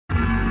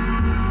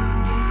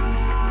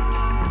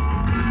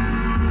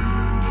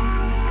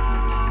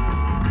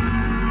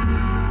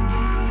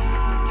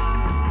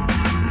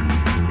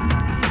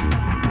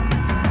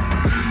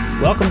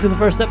Welcome to the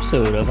first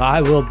episode of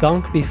I Will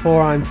Dunk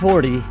Before I'm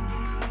 40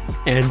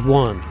 and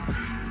 1.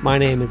 My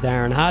name is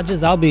Aaron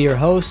Hodges. I'll be your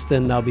host,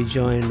 and I'll be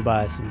joined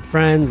by some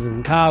friends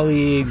and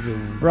colleagues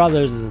and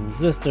brothers and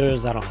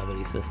sisters. I don't have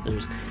any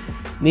sisters.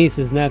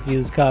 Nieces,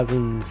 nephews,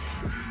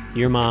 cousins,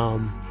 your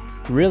mom.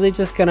 Really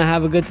just going to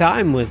have a good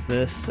time with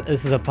this.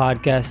 This is a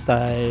podcast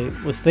I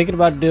was thinking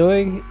about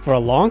doing for a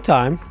long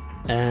time,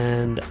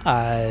 and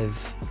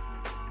I've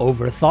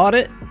overthought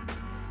it.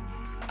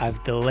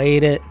 I've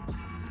delayed it.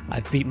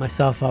 I've beat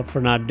myself up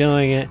for not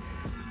doing it,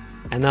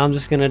 and now I'm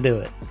just going to do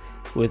it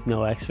with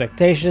no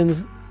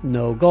expectations,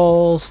 no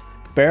goals,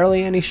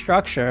 barely any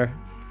structure.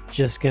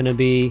 Just going to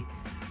be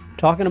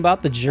talking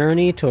about the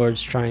journey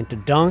towards trying to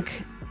dunk,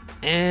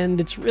 and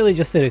it's really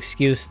just an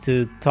excuse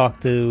to talk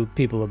to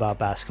people about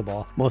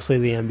basketball, mostly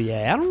the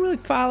NBA. I don't really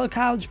follow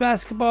college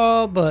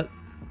basketball, but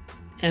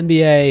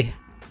NBA,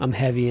 I'm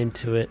heavy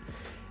into it.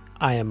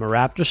 I am a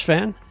Raptors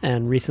fan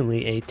and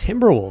recently a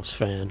Timberwolves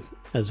fan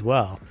as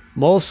well.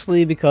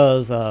 Mostly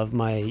because of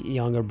my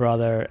younger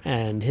brother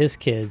and his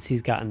kids.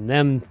 He's gotten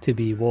them to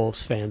be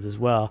Wolves fans as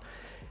well.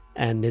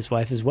 And his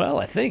wife as well,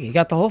 I think. He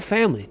got the whole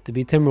family to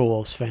be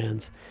Timberwolves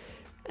fans.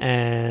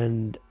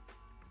 And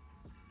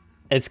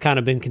it's kind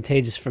of been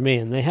contagious for me.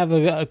 And they have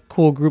a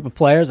cool group of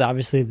players.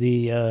 Obviously,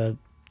 the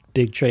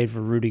big trade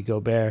for Rudy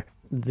Gobert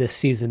this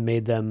season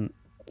made them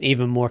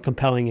even more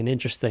compelling and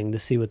interesting to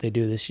see what they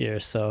do this year.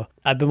 So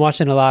I've been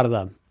watching a lot of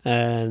them.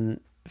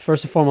 And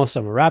first and foremost,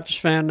 I'm a Raptors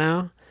fan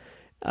now.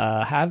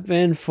 Have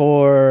been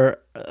for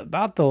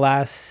about the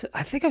last,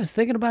 I think I was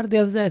thinking about it the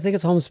other day. I think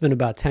it's almost been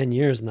about 10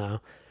 years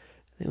now.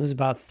 It was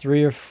about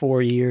 3 or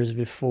 4 years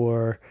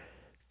before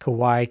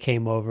Kawhi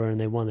came over and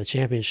they won the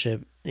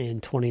championship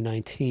in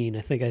 2019.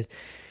 I think I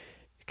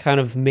kind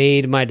of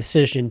made my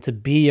decision to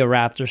be a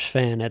Raptors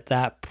fan at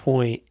that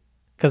point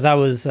because I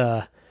was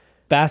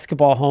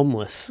basketball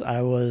homeless.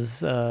 I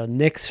was a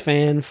Knicks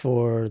fan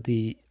for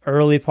the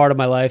early part of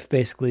my life,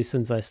 basically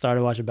since I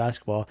started watching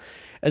basketball.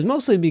 It's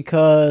mostly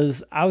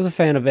because I was a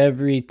fan of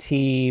every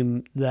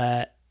team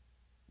that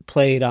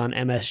played on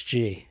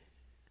MSG.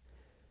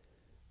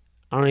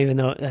 I don't even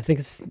know. I think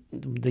it's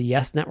the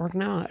Yes Network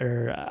now,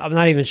 or I'm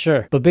not even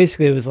sure. But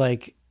basically it was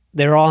like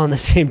they were all on the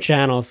same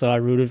channel, so I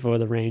rooted for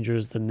the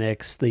Rangers, the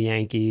Knicks, the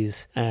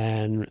Yankees,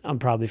 and I'm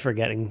probably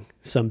forgetting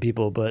some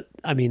people, but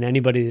I mean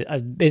anybody. I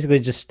basically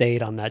just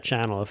stayed on that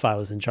channel if I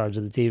was in charge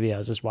of the TV. I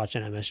was just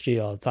watching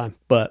MSG all the time,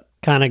 but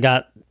kind of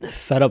got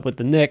fed up with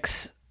the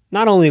Knicks.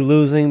 Not only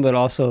losing, but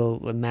also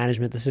the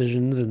management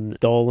decisions, and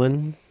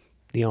Dolan,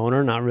 the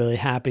owner, not really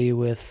happy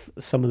with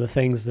some of the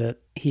things that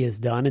he has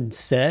done and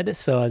said.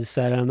 So I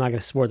decided I'm not going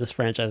to support this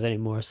franchise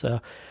anymore. So I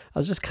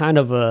was just kind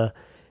of an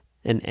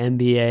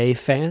NBA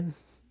fan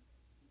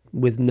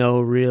with no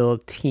real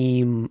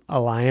team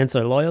alliance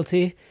or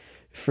loyalty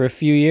for a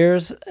few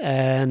years,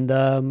 and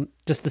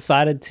just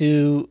decided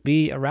to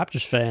be a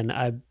Raptors fan.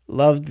 I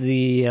loved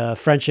the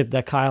friendship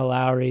that Kyle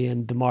Lowry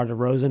and DeMar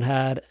DeRozan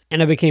had,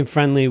 and I became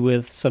friendly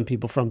with some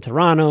people from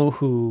Toronto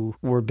who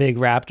were big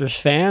Raptors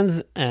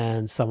fans,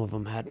 and some of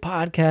them had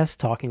podcasts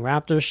talking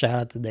Raptors. Shout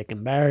out to Nick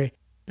and Barry.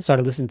 I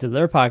started listening to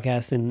their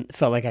podcast and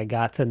felt like I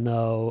got to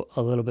know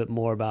a little bit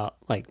more about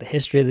like the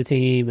history of the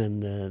team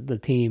and the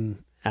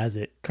team as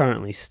it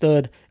currently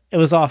stood. It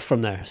was off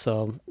from there.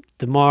 So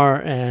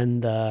DeMar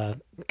and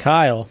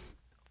Kyle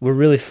were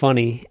really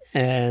funny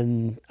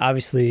and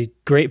obviously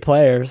great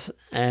players.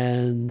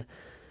 And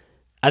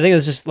I think it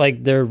was just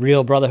like their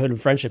real brotherhood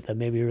and friendship that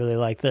made me really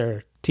like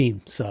their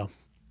team. So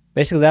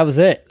basically that was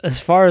it. As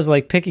far as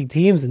like picking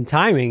teams and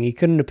timing, you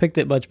couldn't have picked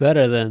it much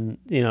better than,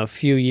 a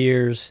few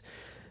years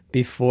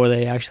before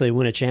they actually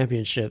win a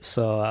championship.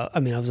 So, I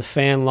mean, I was a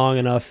fan long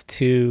enough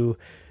to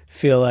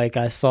feel like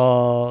I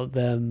saw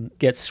them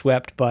get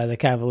swept by the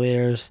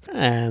Cavaliers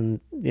and,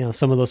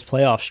 some of those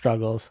playoff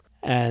struggles.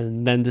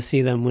 And then to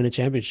see them win a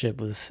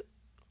championship was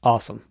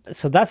awesome.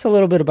 So that's a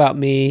little bit about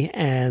me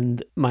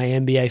and my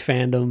NBA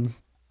fandom.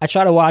 I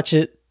try to watch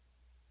it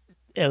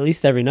at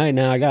least every night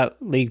now. I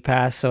got League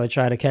Pass, so I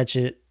try to catch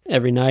it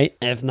every night.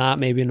 If not,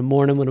 maybe in the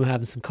morning when I'm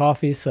having some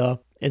coffee.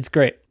 So it's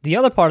great. The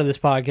other part of this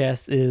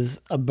podcast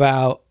is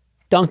about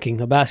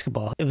dunking a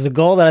basketball. It was a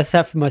goal that I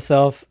set for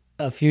myself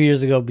a few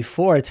years ago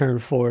before I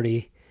turned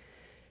 40.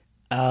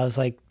 I was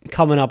like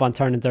coming up on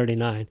turning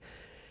 39.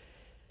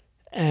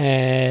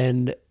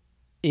 And,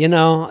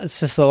 it's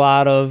just a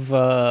lot of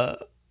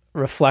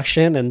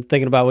reflection and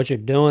thinking about what you're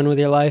doing with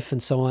your life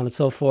and so on and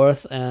so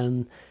forth.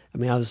 And I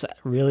mean, I was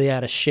really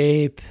out of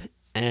shape,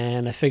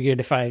 and I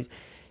figured if I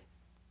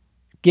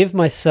give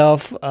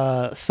myself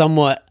a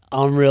somewhat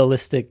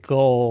unrealistic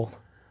goal,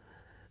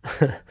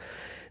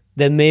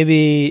 then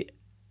maybe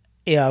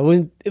it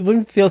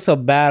wouldn't feel so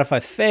bad if I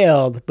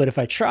failed, but if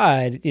I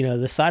tried,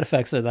 the side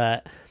effects are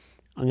that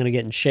I'm going to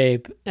get in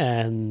shape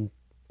and,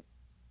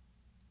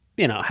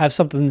 have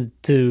something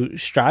to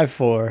strive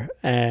for.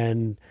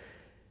 And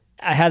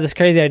I had this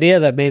crazy idea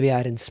that maybe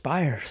I'd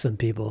inspire some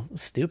people.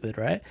 Stupid,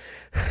 right?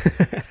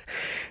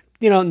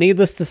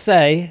 Needless to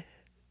say,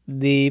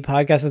 the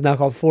podcast is now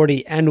called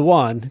 40 and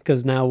 1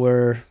 because now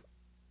we're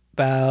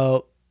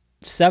about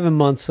 7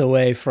 months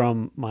away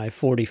from my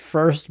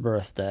 41st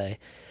birthday.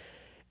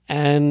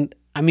 And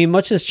I mean,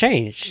 much has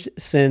changed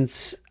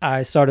since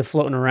I started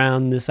floating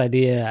around this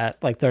idea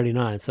at like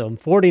 39. So I'm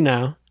 40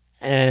 now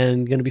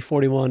and going to be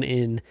 41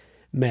 in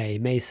May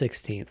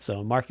 16th.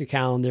 So mark your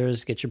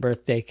calendars, get your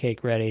birthday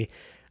cake ready.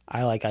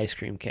 I like ice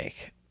cream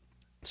cake.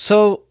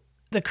 So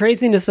the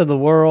craziness of the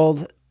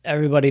world,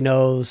 everybody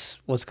knows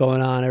what's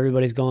going on.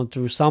 Everybody's going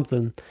through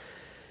something.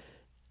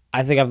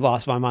 I think I've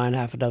lost my mind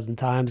half a dozen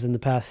times in the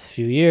past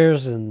few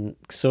years and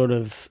sort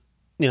of,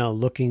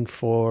 looking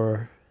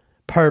for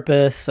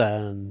purpose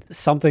and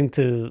something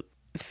to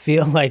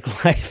feel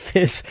like life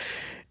is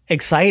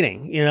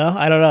exciting.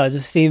 I don't know. It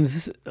just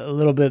seems a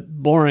little bit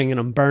boring and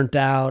I'm burnt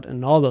out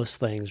and all those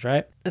things,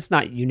 right? It's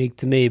not unique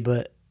to me,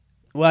 but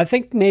I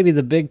think maybe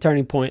the big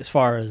turning point as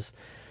far as,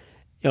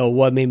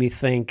 what made me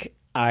think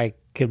I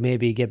could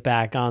maybe get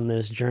back on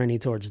this journey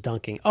towards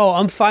dunking. Oh,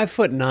 I'm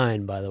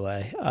 5'9", by the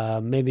way.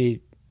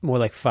 Maybe more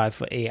like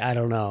 5'8". I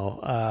don't know.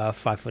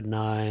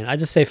 5'9". I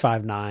just say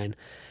 5'9".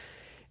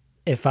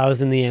 If I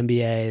was in the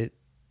NBA,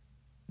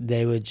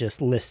 they would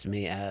just list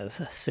me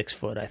as 6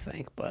 foot, I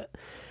think, but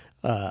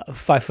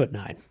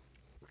 5'9".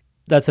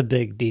 That's a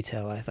big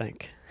detail, I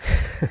think.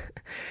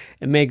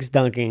 It makes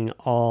dunking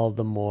all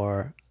the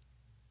more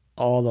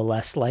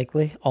less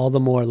likely. I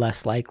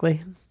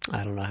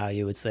don't know how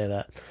you would say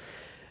that.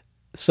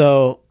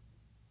 So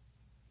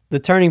the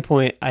turning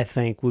point, I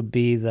think, would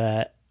be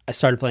that I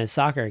started playing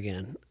soccer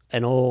again.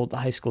 An old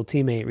high school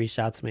teammate reached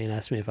out to me and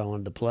asked me if I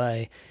wanted to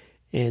play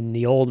in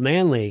the old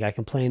man league. I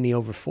can play in the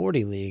over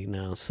 40 league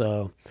now.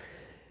 So,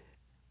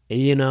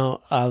 I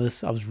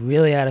was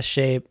really out of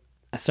shape.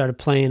 I started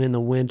playing in the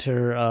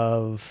winter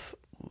of,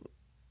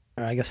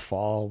 or I guess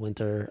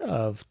winter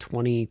of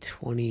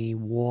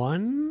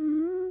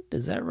 2021.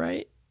 Is that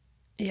right?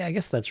 Yeah, I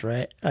guess that's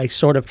right. Like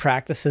sort of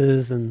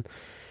practices and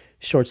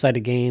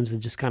short-sighted games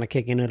and just kind of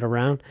kicking it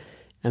around.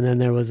 And then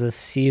there was a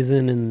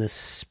season in the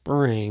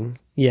spring.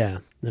 Yeah,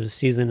 there was a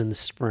season in the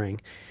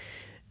spring.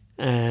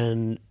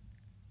 And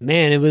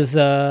man, it was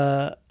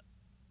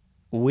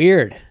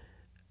weird.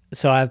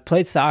 So I've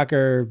played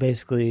soccer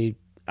basically,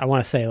 I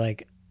want to say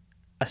like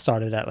I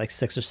started at like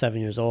 6 or 7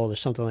 years old or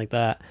something like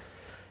that.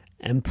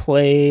 And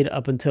played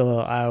up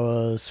until I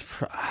was,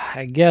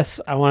 I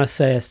guess I want to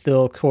say I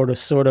still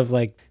sort of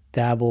like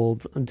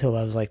dabbled until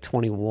I was like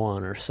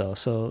 21 or so.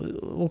 So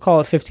we'll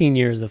call it 15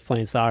 years of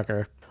playing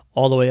soccer,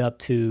 all the way up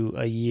to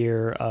a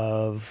year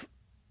of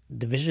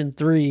Division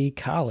III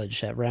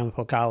college at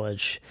Ramapo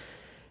College.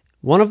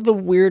 One of the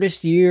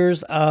weirdest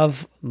years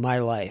of my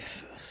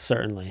life,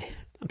 certainly.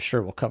 I'm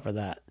sure we'll cover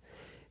that.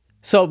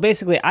 So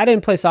basically, I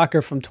didn't play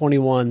soccer from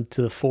 21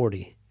 to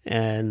 40,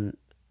 and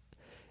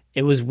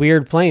it was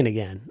weird playing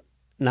again.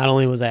 Not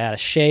only was I out of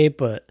shape,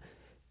 but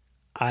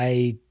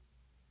I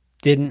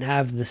didn't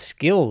have the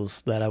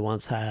skills that I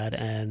once had,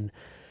 and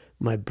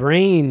my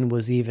brain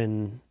was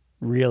even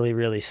really,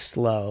 really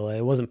slow.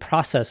 It wasn't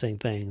processing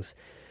things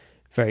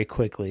very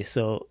quickly.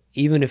 So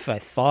even if I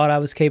thought I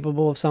was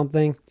capable of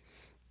something,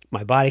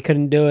 my body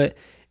couldn't do it,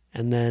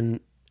 and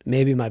then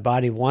maybe my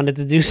body wanted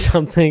to do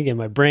something and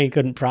my brain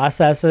couldn't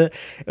process it.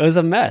 It was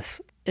a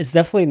mess. It's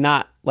definitely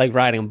not like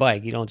riding a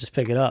bike. You don't just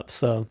pick it up.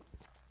 So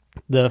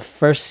the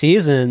first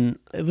season,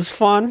 it was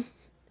fun.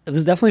 It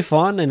was definitely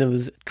fun, and it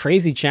was a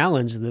crazy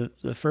challenge. The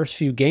first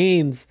few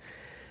games,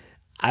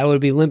 I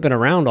would be limping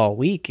around all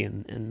week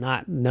and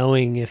not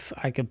knowing if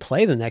I could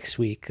play the next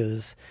week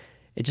because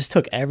it just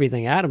took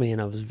everything out of me,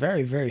 and I was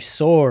very, very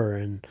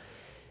sore.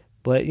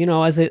 But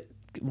as it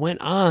went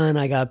on,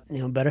 I got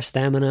better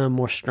stamina,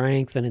 more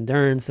strength and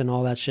endurance and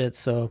all that shit.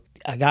 So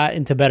I got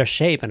into better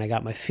shape, and I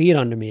got my feet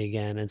under me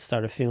again and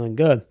started feeling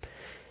good.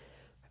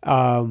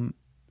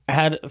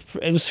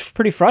 It was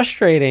pretty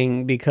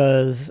frustrating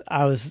because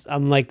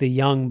I'm like the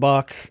young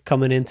buck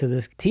coming into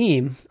this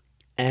team,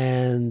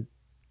 and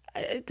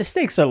the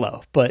stakes are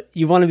low, but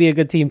you want to be a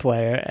good team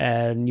player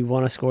and you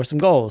want to score some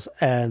goals.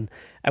 And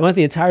I went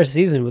the entire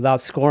season without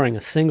scoring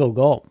a single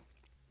goal.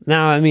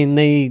 Now, I mean,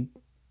 they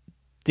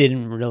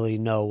didn't really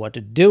know what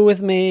to do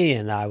with me,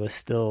 and I was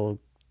still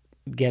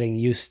getting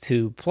used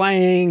to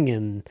playing,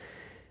 and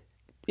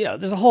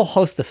there's a whole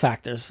host of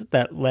factors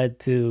that led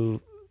to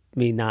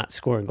me not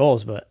scoring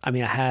goals. But I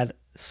mean, I had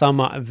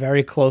some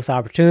very close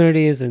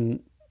opportunities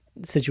and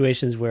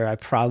situations where I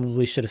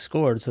probably should have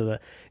scored, so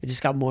that it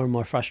just got more and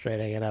more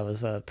frustrating, and I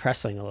was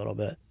pressing a little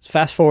bit.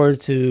 Fast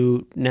forward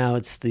to now,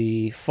 it's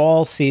the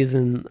fall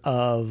season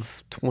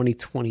of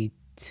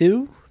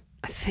 2022.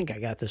 I think I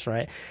got this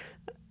right.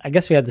 I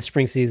guess we had the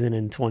spring season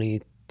in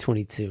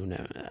 2022.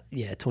 No,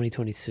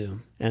 2022.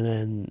 And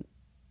then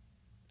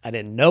I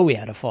didn't know we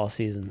had a fall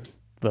season,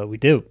 but we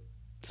do.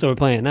 So we're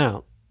playing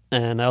now.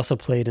 And I also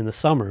played in the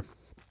summer,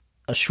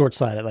 a short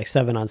side at like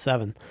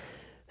 7-on-7.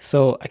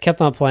 So I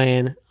kept on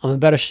playing. I'm in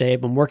better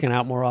shape. I'm working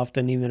out more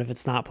often, even if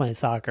it's not playing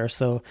soccer.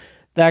 So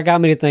that got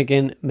me to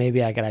thinking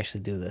maybe I could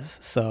actually do this.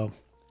 So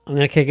I'm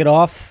going to kick it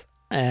off.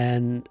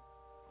 And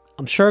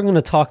I'm sure I'm going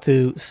to talk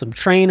to some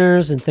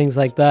trainers and things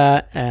like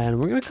that, and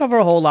we're going to cover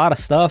a whole lot of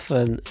stuff,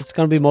 and it's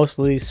going to be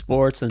mostly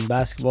sports and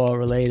basketball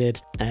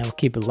related, and we'll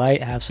keep it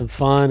light, have some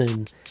fun,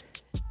 and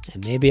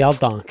maybe I'll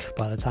dunk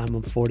by the time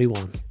I'm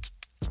 41.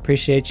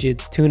 Appreciate you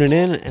tuning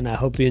in, and I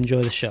hope you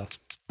enjoy the show.